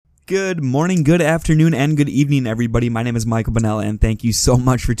Good morning, good afternoon, and good evening, everybody. My name is Michael Bonella, and thank you so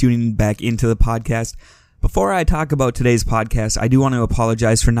much for tuning back into the podcast. Before I talk about today's podcast, I do want to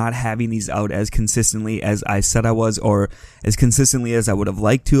apologize for not having these out as consistently as I said I was, or as consistently as I would have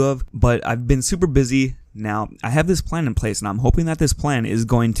liked to have, but I've been super busy. Now, I have this plan in place, and I'm hoping that this plan is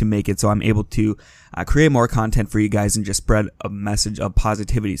going to make it so I'm able to create more content for you guys and just spread a message of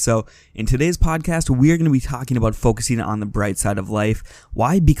positivity. So, in today's podcast, we are going to be talking about focusing on the bright side of life.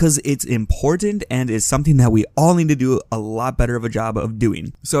 Why? Because it's important and is something that we all need to do a lot better of a job of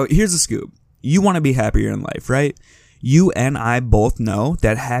doing. So, here's the scoop. You want to be happier in life, right? You and I both know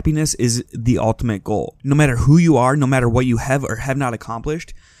that happiness is the ultimate goal. No matter who you are, no matter what you have or have not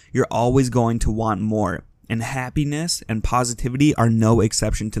accomplished, you're always going to want more. And happiness and positivity are no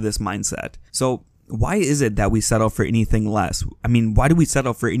exception to this mindset. So why is it that we settle for anything less? I mean, why do we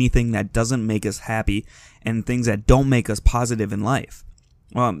settle for anything that doesn't make us happy and things that don't make us positive in life?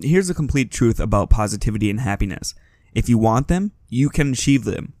 Well, here's the complete truth about positivity and happiness. If you want them, you can achieve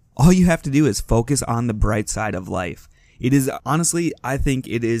them. All you have to do is focus on the bright side of life. It is, honestly, I think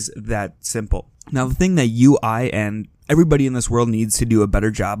it is that simple. Now, the thing that you, I, and everybody in this world needs to do a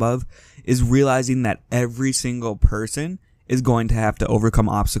better job of is realizing that every single person is going to have to overcome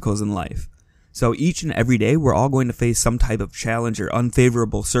obstacles in life. So each and every day, we're all going to face some type of challenge or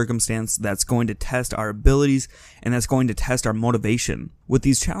unfavorable circumstance that's going to test our abilities and that's going to test our motivation. With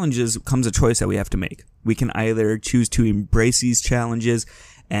these challenges comes a choice that we have to make. We can either choose to embrace these challenges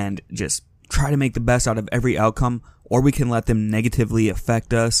and just try to make the best out of every outcome, or we can let them negatively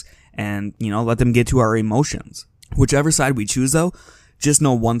affect us and, let them get to our emotions. Whichever side we choose, though, just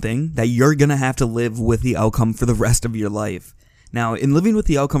know one thing, that you're going to have to live with the outcome for the rest of your life. Now, in living with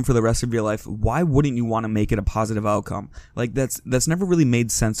the outcome for the rest of your life, why wouldn't you want to make it a positive outcome? Like, that's never really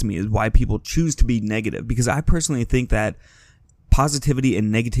made sense to me, is why people choose to be negative. Because I personally think that positivity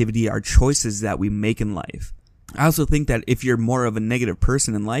and negativity are choices that we make in life. I also think that if you're more of a negative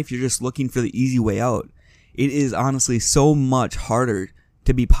person in life, you're just looking for the easy way out. It is honestly so much harder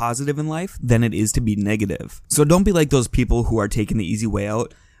to be positive in life than it is to be negative. So don't be like those people who are taking the easy way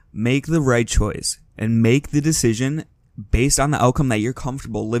out. Make the right choice and make the decision based on the outcome that you're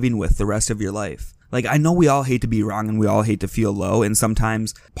comfortable living with the rest of your life. Like, I know we all hate to be wrong and we all hate to feel low, and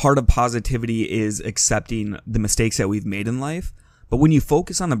sometimes part of positivity is accepting the mistakes that we've made in life. But when you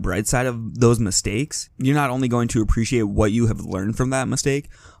focus on the bright side of those mistakes, you're not only going to appreciate what you have learned from that mistake,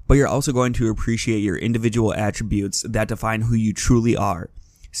 but you're also going to appreciate your individual attributes that define who you truly are.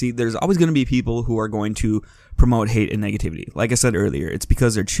 See, there's always going to be people who are going to promote hate and negativity. Like I said earlier, it's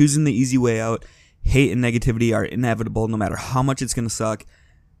because they're choosing the easy way out. Hate and negativity are inevitable. No matter how much it's going to suck,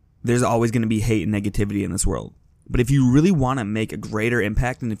 there's always going to be hate and negativity in this world. But if you really want to make a greater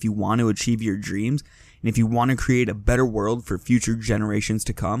impact, and if you want to achieve your dreams, and if you want to create a better world for future generations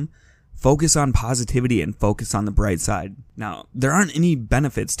to come, focus on positivity and focus on the bright side. Now, there aren't any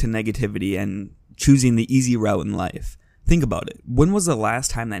benefits to negativity and choosing the easy route in life. Think about it. When was the last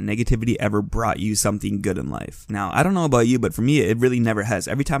time that negativity ever brought you something good in life? Now, I don't know about you, but for me, it really never has.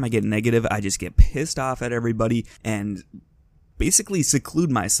 Every time I get negative, I just get pissed off at everybody and basically seclude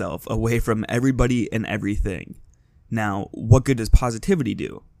myself away from everybody and everything. Now, what good does positivity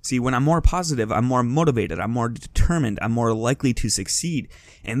do? See, when I'm more positive, I'm more motivated, I'm more determined, I'm more likely to succeed.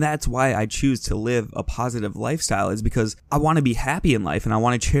 And that's why I choose to live a positive lifestyle, is because I want to be happy in life and I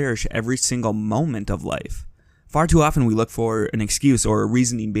want to cherish every single moment of life. Far too often we look for an excuse or a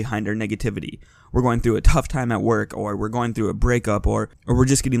reasoning behind our negativity. We're going through a tough time at work, or we're going through a breakup, or we're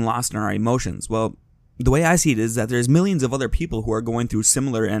just getting lost in our emotions. Well, the way I see it is that there's millions of other people who are going through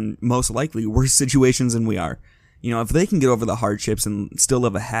similar and most likely worse situations than we are. If they can get over the hardships and still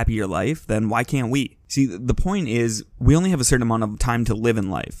live a happier life, then why can't we? See, the point is, we only have a certain amount of time to live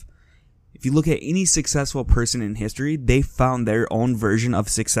in life. If you look at any successful person in history, they found their own version of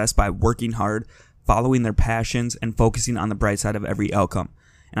success by working hard, following their passions, and focusing on the bright side of every outcome.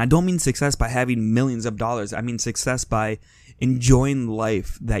 And I don't mean success by having millions of dollars. I mean success by enjoying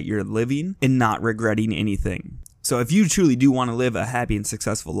life that you're living and not regretting anything. So if you truly do want to live a happy and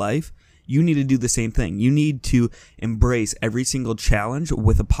successful life, you need to do the same thing. You need to embrace every single challenge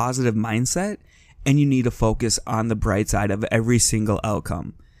with a positive mindset, and you need to focus on the bright side of every single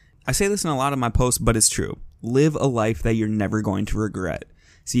outcome. I say this in a lot of my posts, but it's true. Live a life that you're never going to regret.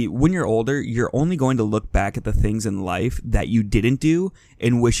 See, when you're older, you're only going to look back at the things in life that you didn't do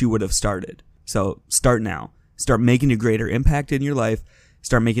and wish you would have started. So start now. Start making a greater impact in your life.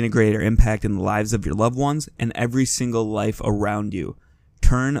 Start making a greater impact in the lives of your loved ones and every single life around you.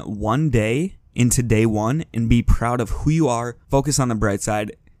 Turn one day into day one and be proud of who you are, focus on the bright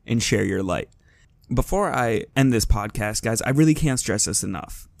side, and share your light. before I end this podcast, guys, I really can't stress this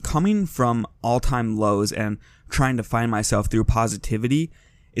enough. Coming from all-time lows and trying to find myself through positivity,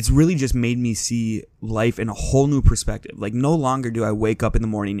 it's really just made me see life in a whole new perspective. Like, no longer do I wake up in the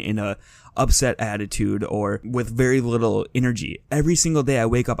morning in a upset attitude or with very little energy. Every single day I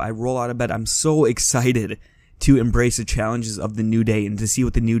wake up, I roll out of bed, I'm so excited to embrace the challenges of the new day and to see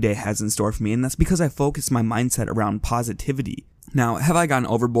what the new day has in store for me. And that's because I focus my mindset around positivity. Now, have I gone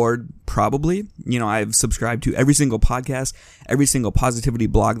overboard? Probably. I've subscribed to every single podcast, every single positivity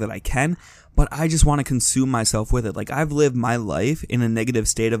blog that I can, but I just want to consume myself with it. Like, I've lived my life in a negative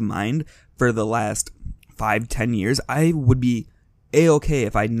state of mind for the last 5-10 years. I would be A-okay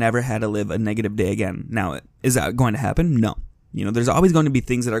if I never had to live a negative day again. Now, is that going to happen? No. There's always going to be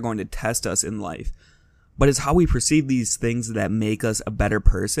things that are going to test us in life. But it's how we perceive these things that make us a better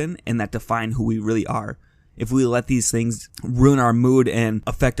person and that define who we really are. If we let these things ruin our mood and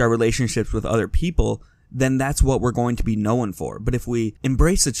affect our relationships with other people, then that's what we're going to be known for. But if we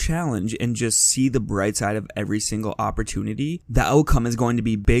embrace a challenge and just see the bright side of every single opportunity, the outcome is going to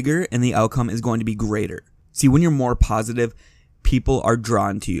be bigger and the outcome is going to be greater. See, when you're more positive, people are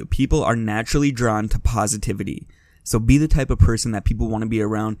drawn to you. People are naturally drawn to positivity. So be the type of person that people want to be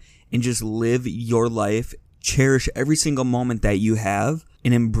around and just live your life, cherish every single moment that you have,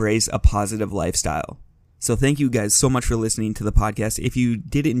 and embrace a positive lifestyle. So thank you guys so much for listening to the podcast. If you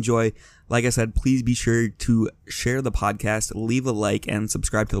did enjoy, like I said, please be sure to share the podcast, leave a like, and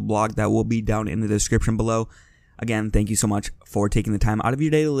subscribe to the blog. That will be down in the description below. Again, thank you so much for taking the time out of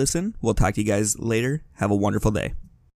your day to listen. We'll talk to you guys later. Have a wonderful day.